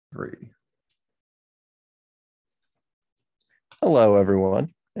Three. Hello,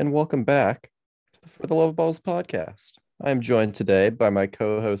 everyone, and welcome back to the For the Love of Balls podcast. I'm joined today by my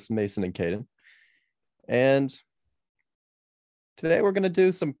co-hosts Mason and Caden, and today we're going to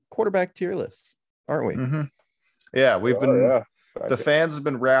do some quarterback tier lists, aren't we? Mm-hmm. Yeah, the fans have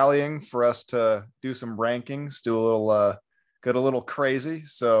been rallying for us to do some rankings, get a little crazy.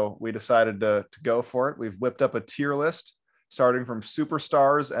 So we decided to go for it. We've whipped up a tier list starting from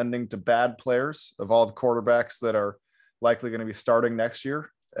superstars, ending to bad players of all the quarterbacks that are likely going to be starting next year.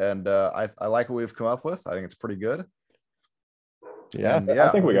 And I like what we've come up with. I think it's pretty good. Yeah, I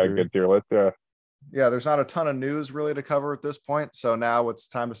think we got a good tier list. Yeah, there's not a ton of news really to cover at this point. So now it's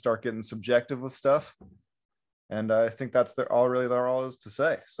time to start getting subjective with stuff. And I think that's all is to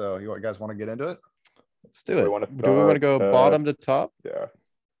say. So you guys want to get into it? Let's do it. Do we want to go bottom to top? Yeah.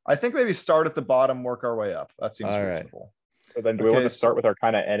 I think maybe start at the bottom, work our way up. That seems reasonable. So then do we want to start with our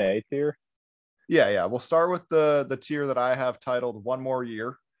kind of NA tier? Yeah. We'll start with the tier that I have titled One More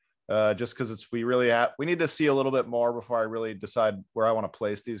Year. Just because we need to see a little bit more before I really decide where I want to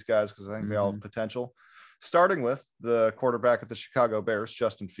place these guys, because I think they all have potential. Starting with the quarterback of the Chicago Bears,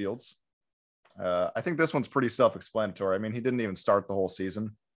 Justin Fields. I think this one's pretty self-explanatory. I mean, he didn't even start the whole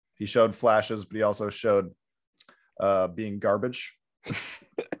season. He showed flashes, but he also showed being garbage,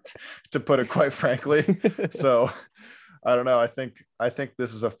 to put it quite frankly. So I don't know. I think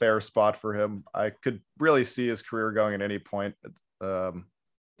this is a fair spot for him. I could really see his career going at any point.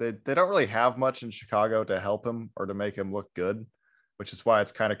 They don't really have much in Chicago to help him or to make him look good, which is why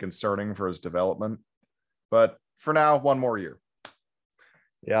it's kind of concerning for his development. But for now, one more year.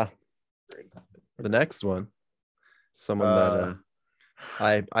 Yeah. The next one, someone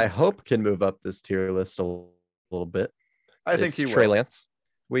that I hope can move up this tier list a little bit. I think he will. Trey Lance.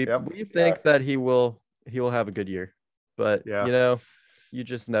 We think that he will have a good year, but you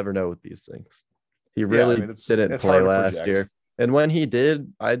just never know with these things. He really didn't play last year. And when he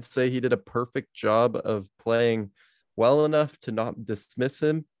did, I'd say he did a perfect job of playing well enough to not dismiss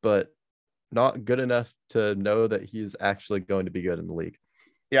him, but not good enough to know that he's actually going to be good in the league.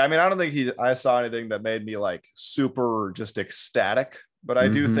 Yeah, I mean, I don't think I saw anything that made me like super just ecstatic, but I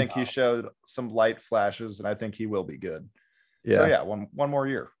do think he showed some light flashes, and I think he will be good. Yeah. So yeah, one more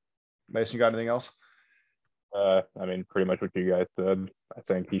year. Mason, you got anything else? I mean, pretty much what you guys said. I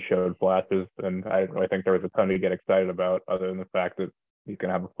think he showed flashes, and I don't really think there was a ton to get excited about, other than the fact that he's going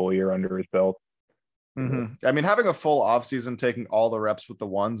to have a full year under his belt. Mm-hmm. I mean, having a full offseason, taking all the reps with the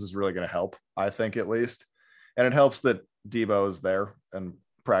ones is really going to help, I think, at least. And it helps that Debo is there and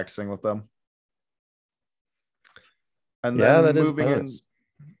practicing with them. And then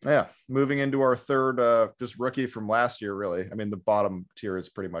moving into our third, just rookie from last year, really. I mean, the bottom tier is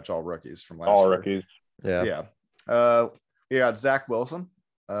pretty much all rookies from last year. All rookies. Yeah. We got Zach Wilson.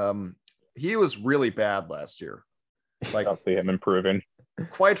 He was really bad last year. Like, I'll see him improving.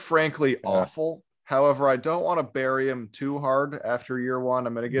 Quite frankly, awful. However, I don't want to bury him too hard after year one.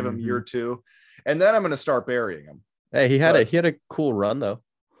 I'm going to give him year two, and then I'm going to start burying him. Hey, he had a cool run though.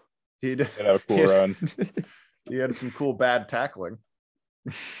 He did have a cool run. He had some cool bad tackling.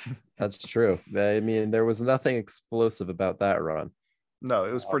 That's true. I mean, there was nothing explosive about that run. No,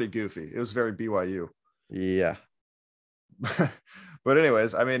 it was pretty goofy. It was very BYU. Yeah. But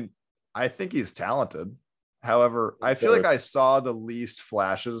anyways, I mean, I think he's talented. However, I feel like I saw the least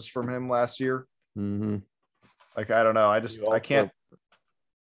flashes from him last year. Like, I don't know. I can't.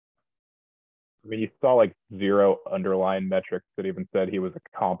 I mean, you saw like zero underlying metrics that even said he was a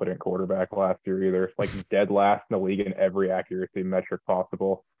competent quarterback last year either. Like dead last in the league in every accuracy metric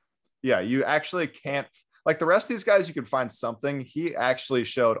possible. Yeah, you actually can't. Like the rest of these guys, you can find something. He actually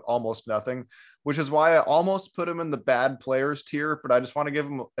showed almost nothing, which is why I almost put him in the bad players tier, but I just want to give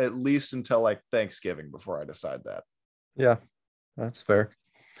him at least until like Thanksgiving before I decide that. Yeah, that's fair.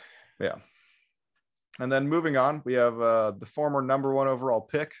 Yeah. And then moving on, we have the former number one overall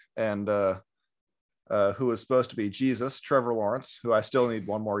pick and who was supposed to be Jesus, Trevor Lawrence, who I still need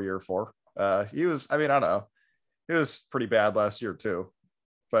one more year for. He was, I mean, I don't know. He was pretty bad last year too.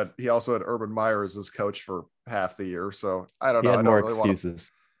 But he also had Urban Meyer as his coach for half the year. So I don't know. He had more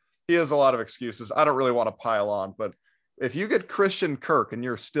excuses. He has a lot of excuses. I don't really want to pile on. But if you get Christian Kirk and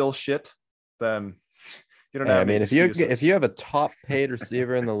you're still shit, then you don't have any excuses. If you have a top paid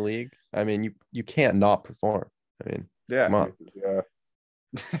receiver in the league, I mean, you can't not perform. I mean, come on. Yeah.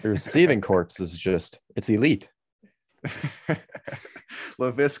 The receiving corpse is just, it's elite.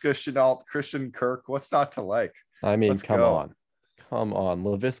 LaVisca, Chenault, Christian Kirk. What's not to like? I mean, come on.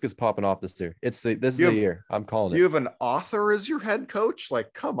 LaVisca's popping off this year. This is the year. I'm calling it. You have an author as your head coach?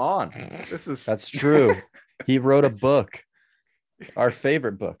 Like, come on. That's true. He wrote a book. Our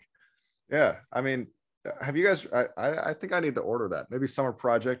favorite book. Yeah. I mean, have you guys, I think I need to order that. Maybe summer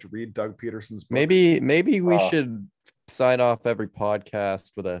project, read Doug Peterson's book. Maybe we should sign off every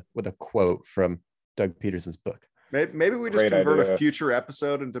podcast with a quote from Doug Peterson's book. Maybe we just convert a future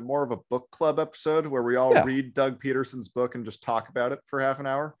episode into more of a book club episode where we all read Doug Peterson's book and just talk about it for half an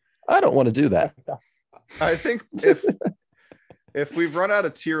hour. I don't want to do that. I think if we've run out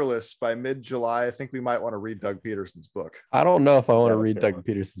of tier lists by mid-July, I think we might want to read Doug Peterson's book. I don't know if I want to read Doug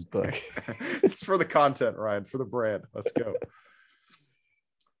Peterson's book. It's for the content, Ryan, for the brand. Let's go.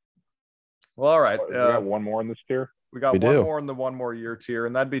 Well, all right. We got one more in this tier. We got one more in the 1 more year tier,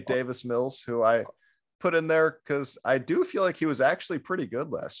 and that'd be Davis Mills, who I put in there because I do feel like he was actually pretty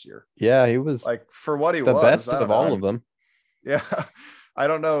good last year. Yeah, he was like for what he was the best of all of them. Yeah. I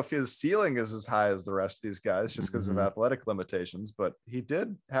don't know if his ceiling is as high as the rest of these guys just because of athletic limitations, but he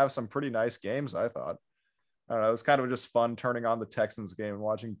did have some pretty nice games, I thought. I don't know. It was kind of just fun turning on the Texans game and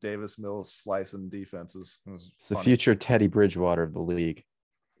watching Davis Mills slicing defenses. It's the future Teddy Bridgewater of the league.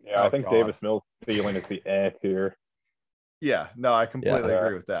 Yeah, I think Davis Mills' ceiling is the tier. Yeah, no, I completely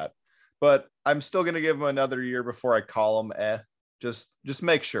agree with that. But I'm still going to give him another year before I call him Just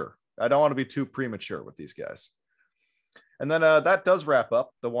make sure. I don't want to be too premature with these guys. And then that does wrap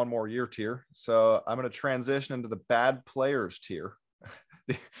up the 1 more year tier. So I'm going to transition into the bad players tier,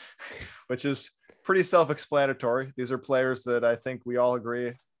 which is pretty self-explanatory. These are players that I think we all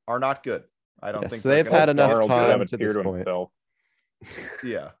agree are not good. I don't think they've had enough time to this point.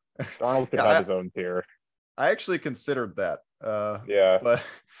 Yeah. Darnold could have his own tier. I actually considered that. Yeah.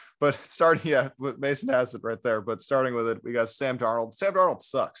 But starting, Mason has it right there. But starting with it, we got Sam Darnold. Sam Darnold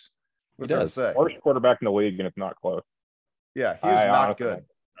sucks. What's that to say? Worst quarterback in the league, and it's not close. Yeah, he is not good.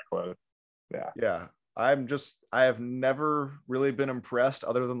 Close. Yeah. I have never really been impressed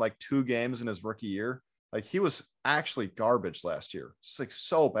other than like 2 games in his rookie year. Like he was actually garbage last year. It's like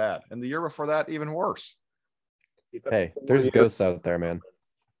so bad. And the year before that, even worse. Hey, there's ghosts out there, man.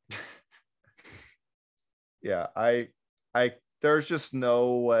 Yeah, there's just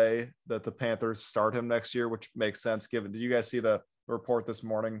no way that the Panthers start him next year, which makes sense given. Did you guys see the report this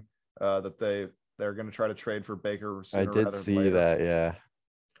morning that they're going to try to trade for Baker sooner I did see that, yeah.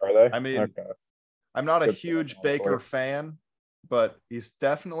 Are they? I mean, I'm not a huge Baker fan, but he's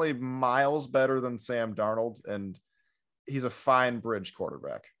definitely miles better than Sam Darnold, and he's a fine bridge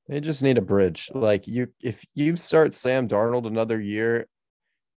quarterback. They just need a bridge. Like if you start Sam Darnold another year,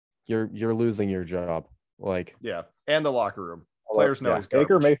 you're losing your job. Like and the locker room. Players know he's garbage.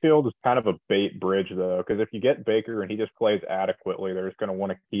 Baker Mayfield is kind of a bait bridge though, because if you get Baker and he just plays adequately, they're just going to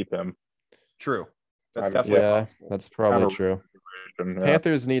want to keep him. True. That's definitely possible. That's probably true.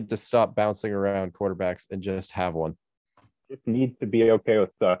 Panthers need to stop bouncing around quarterbacks and just have one. Just needs to be okay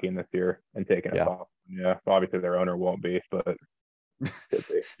with sucking this year and taking it off. Yeah, obviously their owner won't be, but should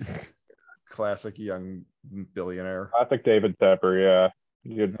be. Classic young billionaire. Classic David Tepper, yeah.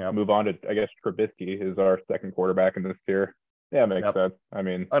 You could move on to, I guess, Trubisky is our second quarterback in this tier. Yeah, makes sense. I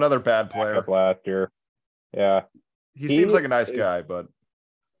mean, another bad player last year. Yeah. He seems like a nice guy, but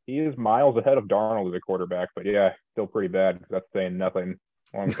he is miles ahead of Darnold as a quarterback, but still pretty bad because that's saying nothing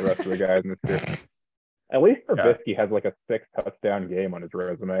along with the rest of the guys in this tier. At least Trubisky has like a 6 touchdown game on his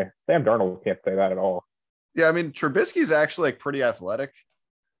resume. Sam Darnold can't say that at all. Yeah, I mean, Trubisky's actually like pretty athletic.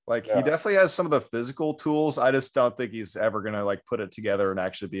 Like he definitely has some of the physical tools. I just don't think he's ever going to like put it together and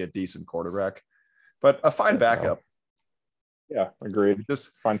actually be a decent quarterback, but a fine backup. Yeah, agreed.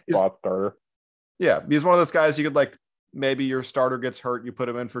 Just fine spot starter. Yeah, he's one of those guys you could like, maybe your starter gets hurt, you put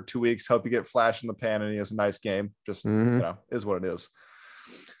him in for 2 weeks, hope you get flash in the pan, and he has a nice game. Just is what it is.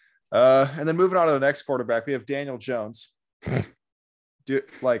 And then moving on to the next quarterback, we have Daniel Jones. Potential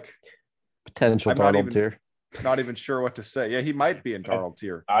Darnold tier. Not even sure what to say. Yeah, he might be in Darnold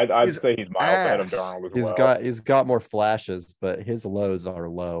tier. I'd say he's miles ahead of Darnold as well. He's got more flashes, but his lows are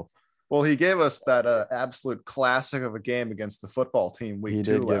low. Well, he gave us that absolute classic of a game against the football team week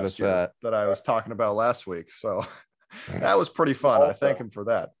 2 last year that I was talking about last week. So that was pretty fun. I thank him for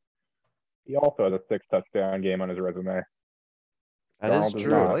that. He also has a 6 touchdown game on his resume. That is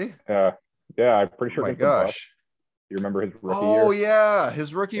true. Really? Yeah, I'm pretty sure. Oh my gosh. You remember his rookie year? Oh, yeah.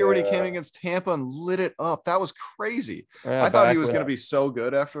 His rookie year when he came against Tampa and lit it up. That was crazy. I thought he was going to be so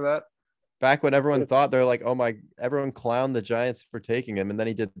good after that. Back when everyone thought they're like, everyone clowned the Giants for taking him. And then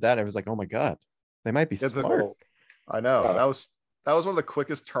he did that. And it was like, oh my God, they might be smart. I know. That was one of the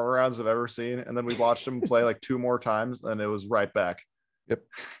quickest turnarounds I've ever seen. And then we watched him play like 2 more times and it was right back. Yep.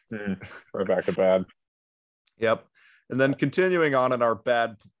 Right back to bad. Yep. And then continuing on in our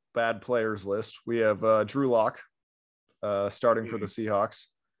bad players list, we have Drew Lock starting for the Seahawks.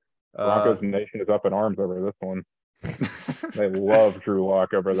 Broncos Nation is up in arms over this one. They love Drew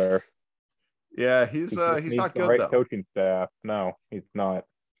Lock over there. Yeah, he's not good though. Coaching staff. No, he's not.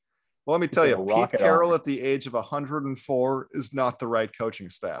 Well, let me tell you, Pete Carroll at the age of 104 is not the right coaching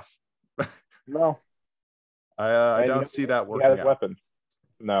staff. No, I don't see that working out. Weapons.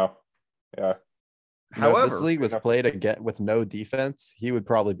 No, yeah. However, if this league was played again with no defense, he would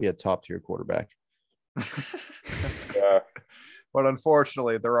probably be a top tier quarterback. Yeah. But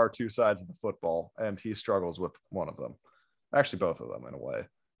unfortunately, there are two sides of the football, and he struggles with one of them. Actually, both of them in a way.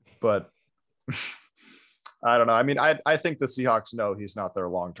 But I don't know. I mean, I think the Seahawks know he's not their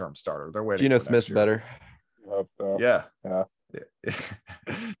long-term starter. They're waiting. Geno Smith's better. Yeah.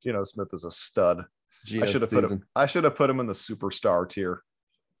 Geno Smith is a stud. I should have put him in the superstar tier.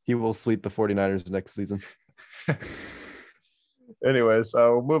 He will sweep the 49ers next season. Anyways,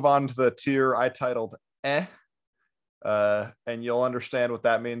 so we'll move on to the tier I titled and you'll understand what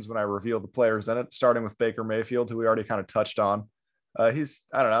that means when I reveal the players in it, starting with Baker Mayfield, who we already kind of touched on. I don't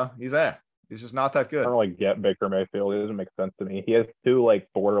know. He's just not that good. I don't really get Baker Mayfield. It doesn't make sense to me. He has 2 like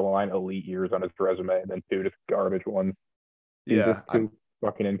borderline elite years on his resume and then 2 just garbage ones. He's just too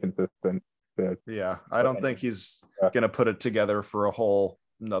fucking inconsistent. Yeah, I don't think he's going to put it together for a whole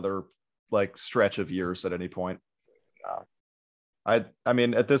another like stretch of years at any point. No. I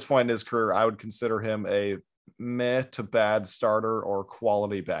mean, at this point in his career, I would consider him a meh to bad starter or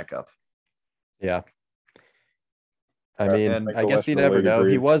quality backup. Yeah. I mean, I guess you never know.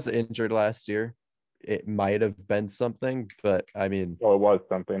 He was injured last year. It might have been something, but I mean, well, it was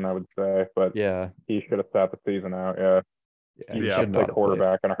something, I would say, but yeah, he should have sat the season out. Yeah. He should play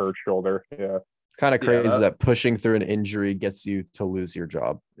quarterback on a hurt shoulder. Yeah. Kind of crazy that pushing through an injury gets you to lose your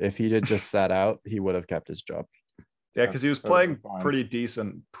job. If he did just sat out, he would have kept his job. Yeah, because he was playing pretty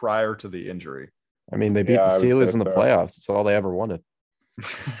decent prior to the injury. I mean, they beat the Steelers in the playoffs. It's all they ever wanted.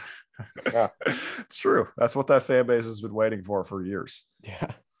 Yeah, it's true. That's what that fan base has been waiting for years.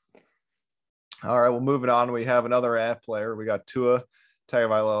 Yeah. All right, well, moving on, we have another player. We got Tua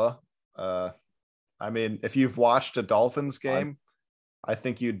Tagovailoa. I mean, if you've watched a Dolphins game, I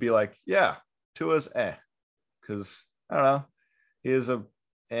think you'd be like, yeah, Tua's because I don't know, he is a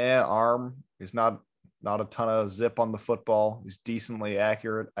arm. He's not a ton of zip on the football. He's decently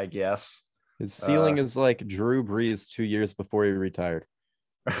accurate, I guess. His ceiling is like Drew Brees 2 years before he retired.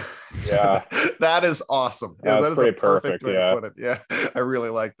 Yeah, that is awesome. Yeah, that is a perfect way to put it. Yeah, I really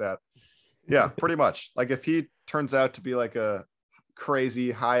like that. Yeah, pretty much. Like if he turns out to be like a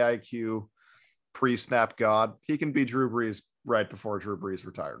crazy high IQ pre-snap god, he can be Drew Brees right before Drew Brees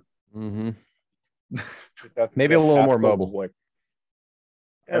retired. Mm-hmm. Maybe a little more mobile. Like,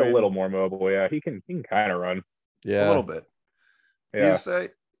 a little more mobile. Yeah, he can kind of run. Yeah, a little bit. Yeah.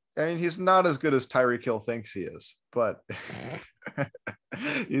 He's not as good as Tyreek Hill thinks he is, but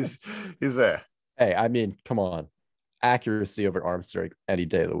he's there. Hey, I mean, come on, accuracy over arm strength any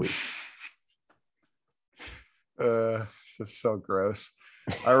day of the week. It's so gross.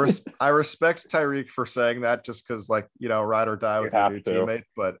 I respect Tyreek for saying that just because, like, you know, ride or die with your new teammate.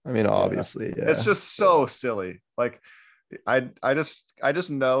 But I mean, obviously, it's just so silly. Like, I just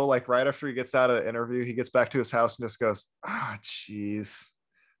know, like, right after he gets out of the interview, he gets back to his house and just goes, jeez.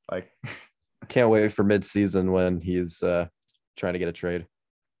 Like, can't wait for mid-season when he's trying to get a trade.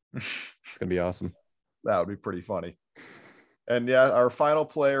 It's gonna be awesome. That would be pretty funny. And yeah, our final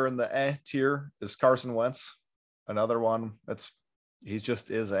player in the tier is Carson Wentz. Another one he just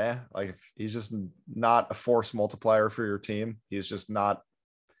is like he's just not a force multiplier for your team. He's just not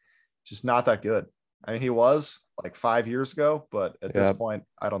that good. I mean, he was like 5 years ago, but at this point,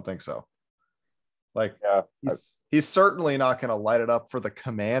 I don't think so. Like, he's certainly not going to light it up for the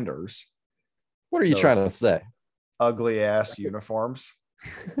Commanders. What are you trying to say? Ugly ass uniforms.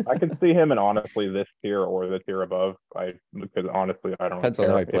 I can see him in honestly this tier or the tier above. Because honestly, I don't depends on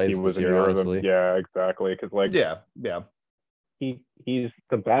how he plays this year. Honestly, yeah, exactly. Because like, yeah, he's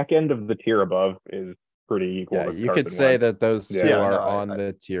the back end of the tier above is pretty equal. Yeah, you could say that those two are on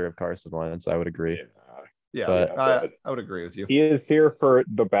the tier of Carson Wentz. I would agree. Yeah, I would agree with you. He is here for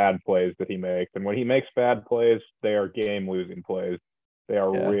the bad plays that he makes, and when he makes bad plays, they are game-losing plays. They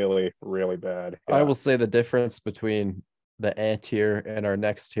are really, really bad. Yeah. I will say the difference between the tier and our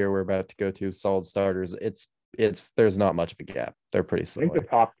next tier we're about to go to, solid starters, it's there's not much of a gap. They're pretty similar.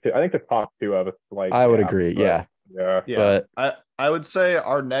 I think the top two of us like. I would agree. Yeah. But I would say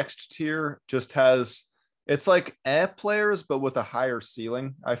our next tier just has it's like players, but with a higher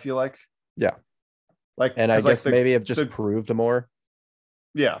ceiling. I feel like. Yeah. Like, and I guess maybe have just proved more.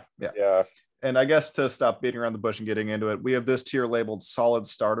 Yeah. And I guess to stop beating around the bush and getting into it, we have this tier labeled solid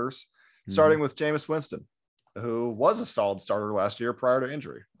starters, starting with Jameis Winston, who was a solid starter last year prior to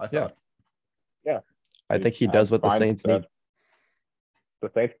injury, I thought. Yeah. I think he does what the Saints need.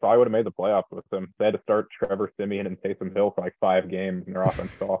 The Saints probably would have made the playoffs with him. They had to start Trevor Siemian and Taysom Hill for like 5 games, and their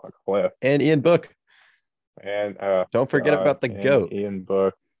offense fell off a cliff. And Ian Book. And don't forget about the GOAT. Ian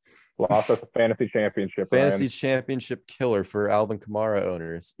Book lost us a fantasy championship. Fantasy championship killer for Alvin Kamara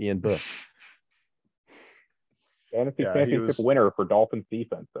owners, Ian Book. Fantasy championship winner for Dolphins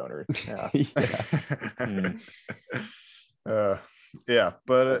defense owners. Yeah.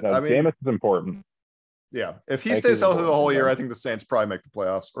 But no, I mean, Jameis is important. Yeah, if he stays healthy the whole year, I think the Saints probably make the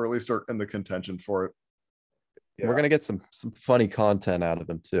playoffs, or at least are in the contention for it. Yeah. We're gonna get some funny content out of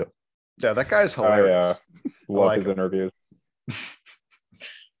him too. Yeah, that guy's hilarious. Love his interviews.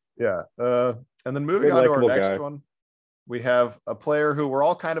 Yeah, and then moving on to our next one, we have a player who we're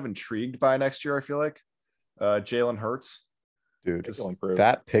all kind of intrigued by next year. I feel like Jalen Hurts. Dude,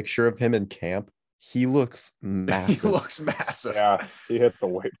 that picture of him in camp, he looks massive. He looks massive. Yeah, he hit the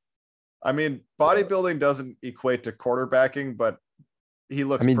weight. I mean, bodybuilding doesn't equate to quarterbacking, but he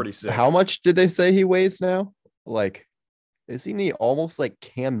looks pretty sick. How much did they say he weighs now? Like, isn't he almost like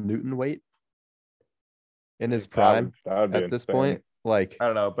Cam Newton weight in his prime at this point? Like, I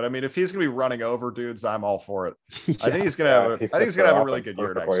don't know, but I mean, if he's gonna be running over dudes, I'm all for it. Yeah. I think he's gonna have a really good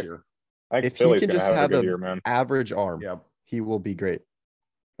year next year. If he can just have an average arm, he will be great.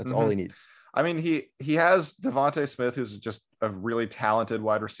 That's all he needs. I mean, he has Devontae Smith, who's just a really talented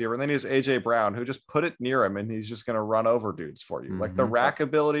wide receiver, and then he has AJ Brown, who just put it near him, and he's just going to run over dudes for you. Like the rack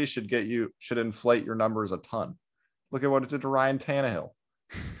ability should inflate your numbers a ton. Look at what it did to Ryan Tannehill,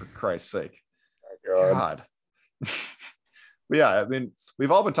 for Christ's sake. God. But yeah, I mean,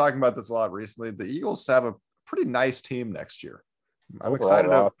 we've all been talking about this a lot recently. The Eagles have a pretty nice team next year. I'm excited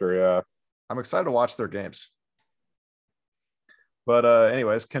to watch their games. But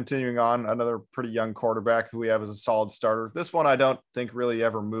anyways, continuing on, another pretty young quarterback who we have as a solid starter. This one I don't think really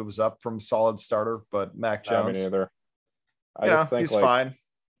ever moves up from solid starter, but Mac Jones. Me neither. He's fine.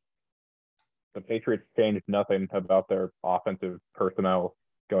 The Patriots changed nothing about their offensive personnel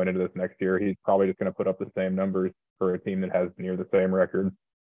going into this next year. He's probably just going to put up the same numbers for a team that has near the same record.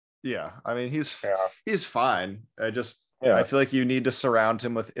 Yeah, I mean, he's fine. I feel like you need to surround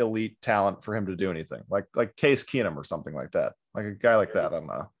him with elite talent for him to do anything, like Case Keenum or something like that. Like a guy like that, I don't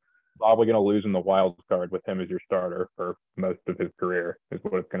know. Probably going to lose in the wild card with him as your starter for most of his career is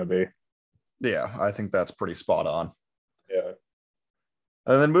what it's going to be. Yeah, I think that's pretty spot on. Yeah.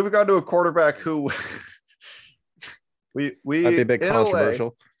 And then moving on to a quarterback who we might be a bit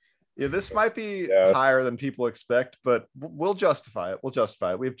controversial. Yeah, this might be higher than people expect, but we'll justify it.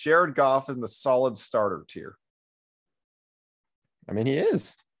 We have Jared Goff in the solid starter tier. I mean, he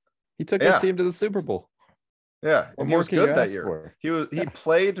is. He took his team to the Super Bowl. Yeah, and he was good that year. He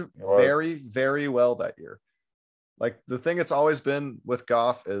played very, very well that year. Like the thing it's always been with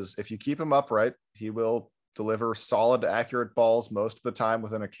Goff is if you keep him upright, he will deliver solid, accurate balls most of the time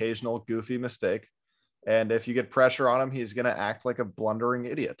with an occasional goofy mistake. And if you get pressure on him, he's going to act like a blundering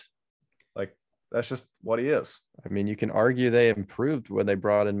idiot. Like that's just what he is. I mean, you can argue they improved when they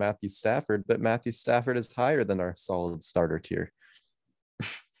brought in Matthew Stafford, but Matthew Stafford is higher than our solid starter tier.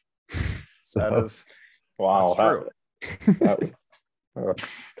 So that is wow. True. That was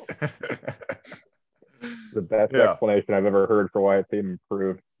the best explanation I've ever heard for why a team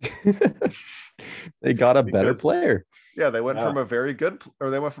improved. They got a better player. Yeah, they went from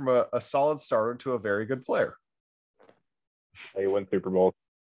a solid starter to a very good player. How you win Super Bowls.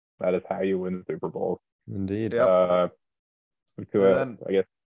 That is how you win Super Bowls. Indeed. I guess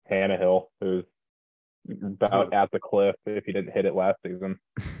Tannehill, who's about at the cliff if he didn't hit it last season.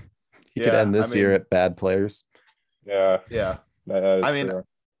 He could end this year at bad players. Yeah. I mean,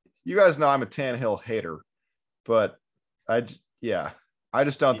 you guys know I'm a Tannehill hater, but I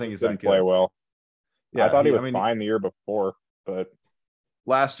just don't think he's that good. Play well. Yeah, I thought he was fine the year before, but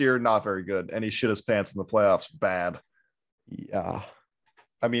last year not very good, and he shit his pants in the playoffs bad. Yeah.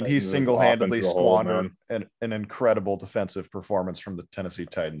 I mean, he single-handedly squandered an incredible defensive performance from the Tennessee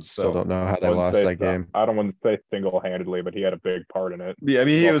Titans. So still don't know how they lost that game. I don't want to say single-handedly, but he had a big part in it. Yeah, I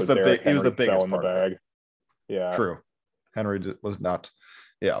mean, he was the biggest part. Bag. Yeah, true. Henry was not.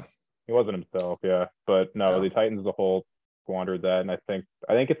 Yeah, he wasn't himself. Yeah, but no, the Titans as a whole squandered that, and I think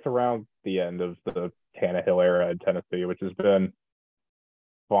it's around the end of the Tannehill era in Tennessee, which has been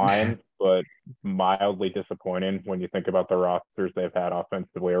fine, but mildly disappointing when you think about the rosters they've had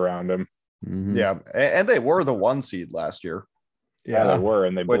offensively around him. Mm-hmm. Yeah, and they were the 1 seed last year. Yeah, they were,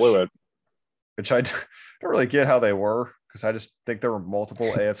 and they blew it. Which I don't really get how they were, because I just think there were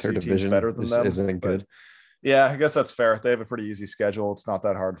multiple AFC teams better than them. Isn't good. Yeah, I guess that's fair. They have a pretty easy schedule. It's not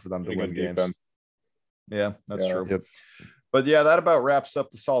that hard for them to win games. Yeah, that's true. Yep. But yeah, that about wraps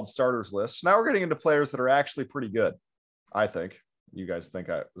up the solid starters list. Now we're getting into players that are actually pretty good. I think you guys think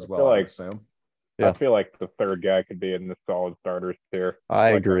as well. I assume. Yeah. I feel like the third guy could be in the solid starters tier. I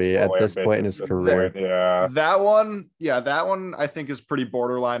agree. At this point in his career. Yeah. That one I think is pretty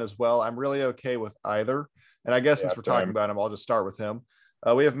borderline as well. I'm really okay with either. And I guess since we're talking about him, I'll just start with him.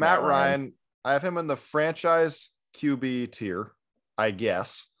 We have Matt Ryan. I have him in the franchise QB tier, I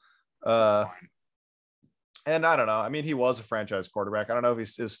guess. And I don't know. I mean, he was a franchise quarterback. I don't know if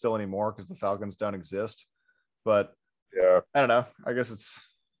he is still anymore because the Falcons don't exist. But yeah, I don't know. I guess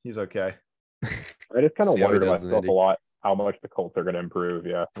he's okay. I just kind of wondered myself a lot how much the Colts are going to improve.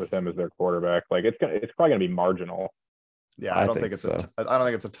 Yeah, with him as their quarterback, like it's probably going to be marginal. Yeah, I don't think it's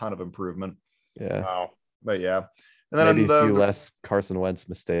a ton of improvement. Yeah, wow. But yeah, and then maybe a few less Carson Wentz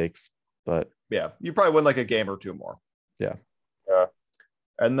mistakes, but yeah, you probably win like a game or two more. Yeah.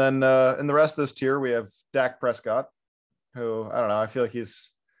 And then in the rest of this tier, we have Dak Prescott, who I don't know. I feel like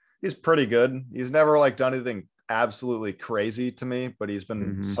he's pretty good. He's never like done anything absolutely crazy to me, but he's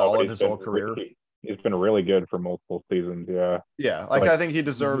been solid his whole career. He's been really good for multiple seasons. Yeah. Yeah. Like I think he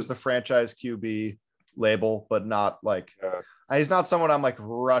deserves the franchise QB label, but not like he's not someone I'm like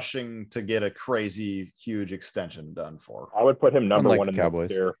rushing to get a crazy huge extension done for. I would put him number one in the Cowboys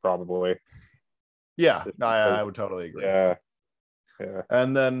tier, probably. Yeah, I would totally agree. Yeah.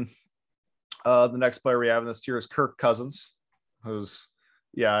 And then the next player we have in this tier is Kirk Cousins, who's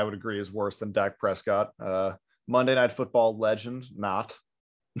I would agree is worse than Dak Prescott. Monday Night Football legend, not.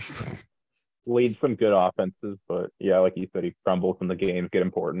 Leads some good offenses, but yeah, like you said, he crumbles when the games get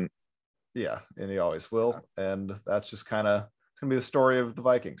important. Yeah, and he always will. And that's just kind of going to be the story of the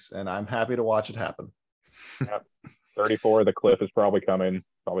Vikings, and I'm happy to watch it happen. 34, the cliff is probably coming.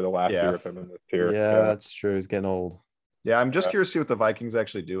 Probably the last year of him in this tier. Yeah, that's true. He's getting old. Yeah, I'm just curious to see what the Vikings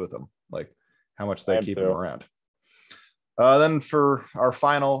actually do with him, like how much they keep him around. Then for our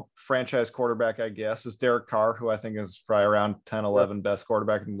final franchise quarterback, I guess, is Derek Carr, who I think is probably around 10, 11 best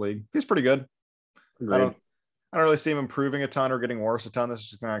quarterback in the league. He's pretty good. I don't really see him improving a ton or getting worse a ton. This is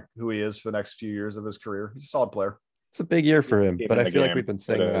just kind of who he is for the next few years of his career. He's a solid player. It's a big year for him, but I feel like we've been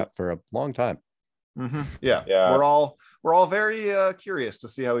saying that for a long time. Yeah. We're all very curious to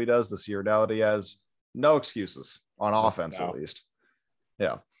see how he does this year now that he has no excuses on offense, at least.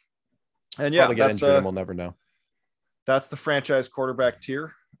 Yeah. And yeah, we'll never know. That's the franchise quarterback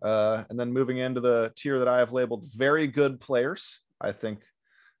tier. And then moving into the tier that I have labeled very good players, I think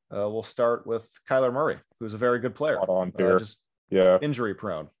we'll start with Kyler Murray, who's a very good player. Just injury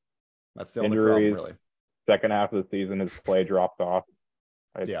prone. That's the only problem, really. Second half of the season, his play dropped off.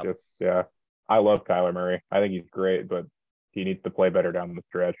 I love Kyler Murray. I think he's great, but he needs to play better down the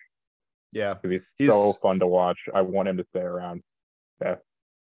stretch. Yeah, he's so fun to watch. I want him to stay around.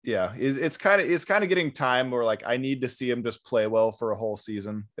 Yeah, it's kind of getting time where like I need to see him just play well for a whole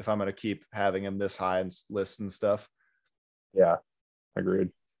season if I'm going to keep having him this high in lists and stuff. Yeah, agreed.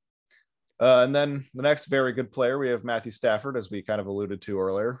 And then the next very good player, we have Matthew Stafford, as we kind of alluded to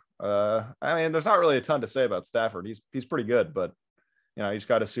earlier. I mean, there's not really a ton to say about Stafford. He's pretty good, but he's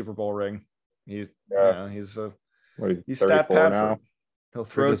got a Super Bowl ring. He's stat pad now. He'll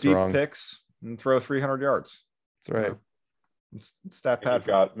throw deep picks and throw 300 yards. That's right. It's stat pad. He's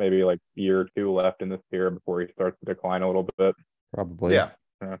got maybe like a year or two left in this year before he starts to decline a little bit. Probably. Yeah.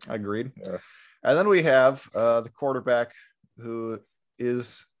 Agreed. Yeah. And then we have the quarterback who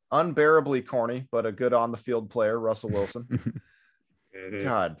is unbearably corny, but a good on the field player, Russell Wilson.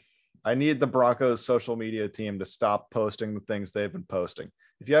 God, I need the Broncos social media team to stop posting the things they've been posting.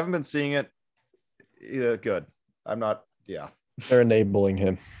 If you haven't been seeing it, good. I'm not. Yeah. They're enabling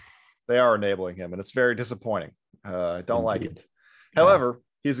him. They are enabling him, and it's very disappointing. I don't like it. However,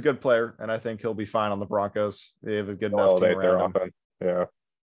 he's a good player, and I think he'll be fine on the Broncos. They have a good enough team around him.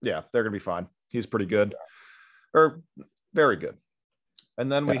 Yeah, they're going to be fine. He's pretty good, or very good.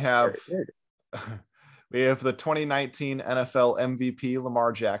 And then we have the 2019 NFL MVP,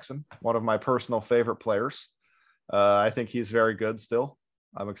 Lamar Jackson, one of my personal favorite players. I think he's very good still.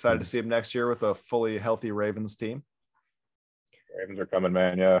 I'm excited to see him next year with a fully healthy Ravens team. Ravens are coming,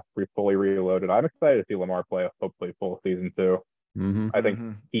 man. Yeah, we're fully reloaded. I'm excited to see Lamar play hopefully full season too. I think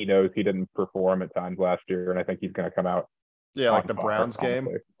he knows he didn't perform at times last year, and I think he's going to come out. Yeah, like the Browns game.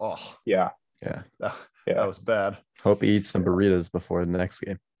 Oh, yeah. That was bad. Hope he eats some burritos before the next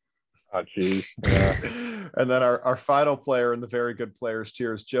game. Oh, geez. Yeah. And then our final player in the very good players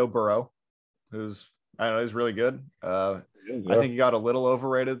tier is Joe Burrow, who's he's really good. I think he got a little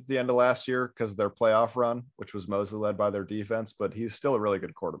overrated at the end of last year because of their playoff run, which was mostly led by their defense, but he's still a really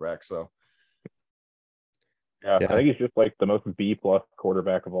good quarterback. So, yeah. I think he's just like the most B+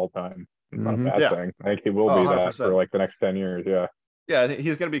 quarterback of all time. It's not a bad thing. I think he will be 100%. That for like the next 10 years. Yeah. Yeah, I think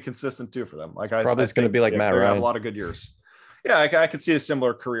he's going to be consistent too for them. Like probably going to be like Matt Ryan. Have a lot of good years. Yeah, I could see a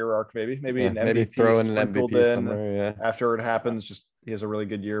similar career arc, maybe an MVP, maybe throw in an MVP somewhere. Yeah, after it happens, just he has a really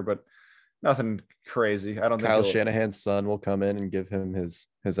good year, but nothing crazy. I don't think Kyle Shanahan's son will come in and give him his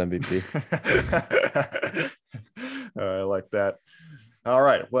MVP. I like that. All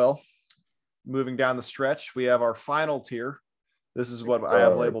right, well, moving down the stretch, we have our final tier. This is what I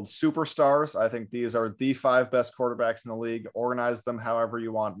have labeled superstars. I think these are the 5 best quarterbacks in the league. Organize them however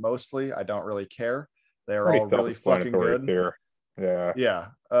you want. Mostly, I don't really care. They are all really fucking good. Here. Yeah.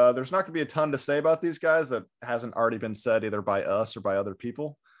 There's not going to be a ton to say about these guys that hasn't already been said either by us or by other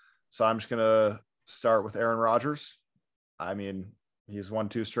people. So I'm just going to start with Aaron Rodgers. I mean, he's won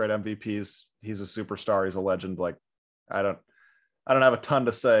 2 straight MVPs. He's a superstar. He's a legend. Like, I don't have a ton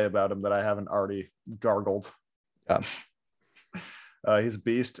to say about him that I haven't already gargled. Yeah. He's a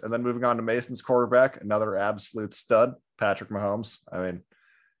beast. And then moving on to Mason's quarterback, another absolute stud, Patrick Mahomes. I mean,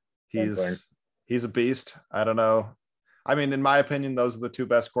 he's a beast. I don't know. I mean, in my opinion, those are the 2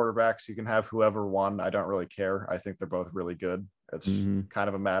 best quarterbacks. You can have whoever won. I don't really care. I think they're both really good. It's kind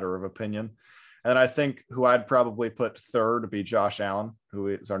of a matter of opinion. And I think who I'd probably put third to be Josh Allen, who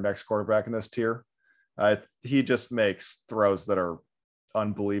is our next quarterback in this tier. He just makes throws that are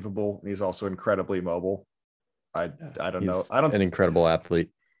unbelievable. He's also incredibly mobile. I don't know. I don't an incredible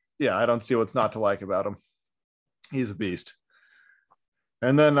athlete. Yeah, I don't see what's not to like about him. He's a beast.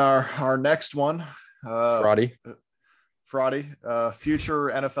 And then our next one, Fraudy, future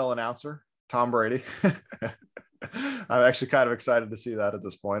NFL announcer, Tom Brady. I'm actually kind of excited to see that at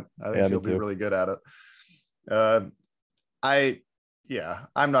this point. I think he'll be really good at it. I'm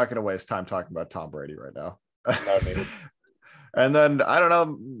not going to waste time talking about Tom Brady right now. And then I don't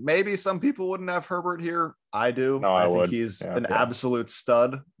know, maybe some people wouldn't have Herbert here. I do. No, I think he's an absolute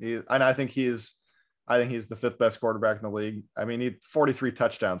stud. I think he's the 5th best quarterback in the league. I mean, he had 43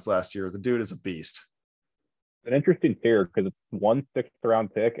 touchdowns last year. The dude is a beast. An interesting tier because it's 1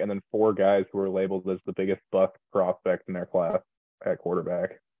 6th-round pick and then 4 guys who are labeled as the biggest bust prospects in their class at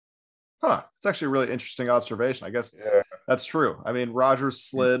quarterback. Huh. It's actually a really interesting observation. I guess that's true. I mean, Rodgers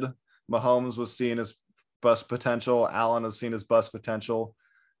slid. Mahomes was seen as bust potential. Allen was seen as bust potential.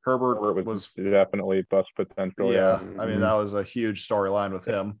 Herbert was definitely bust potential. Yeah. I mean, that was a huge storyline with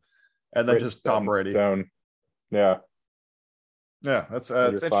him. And then just Tom Brady. Yeah. Yeah. That's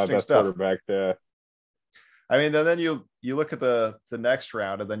interesting stuff. Quarterback there. I mean, then you look at the next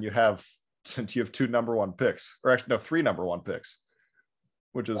round, and then you have 2 number 1 picks, or actually no, 3 number 1 picks,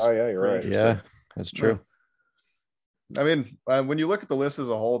 which is you're right. Yeah, that's true. I mean, when you look at the list as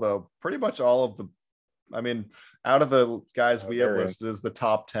a whole, though, pretty much all of out of the guys we have listed as the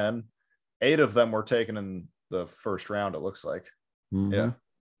top 10, 8 of them were taken in the first round. It looks like, yeah,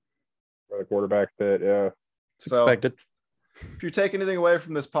 for the quarterback fit, it's expected. If you take anything away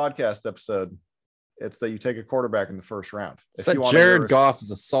from this podcast episode, it's that you take a quarterback in the first round. It's that Jared Goff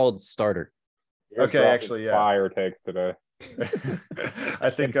is a solid starter. Okay, actually, yeah. Fire takes today. I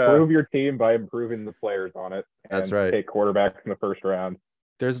think improve your team by improving the players on it. That's right. Take quarterbacks in the first round.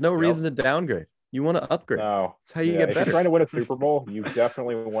 There's no reason to downgrade. You want to upgrade. No, that's how you get better. If you're trying to win a Super Bowl, you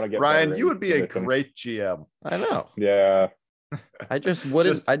definitely want to get Ryan. Better you would be a great GM. I know. Yeah. I just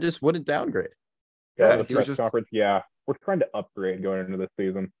wouldn't downgrade. Yeah, the press conference. Yeah, we're trying to upgrade going into this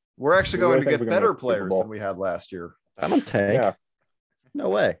season. We're actually going to get better players than we had last year. I don't tank. Yeah. No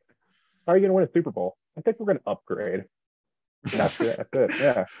way. How are you going to win a Super Bowl? I think we're going to upgrade. That's it.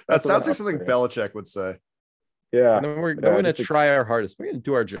 Yeah. That sounds like something Belichick would say. Yeah. And then we're going to try our hardest. We're going to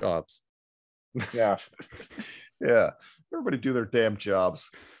do our jobs. Yeah. Yeah. Everybody do their damn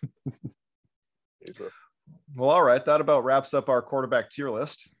jobs. Well, all right. That about wraps up our quarterback tier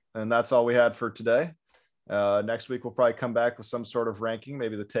list. And that's all we had for today. Next week, we'll probably come back with some sort of ranking.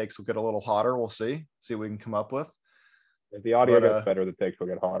 Maybe the takes will get a little hotter. We'll see what we can come up with. If the audio gets better, the takes will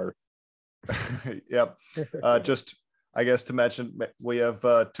get hotter. Yep. Just, I guess, to mention, we have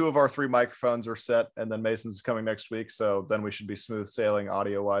 2 of our 3 microphones are set, and then Mason's is coming next week. So then we should be smooth sailing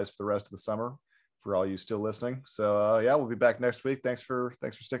audio wise for the rest of the summer for all you still listening. So yeah, we'll be back next week. Thanks for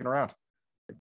sticking around.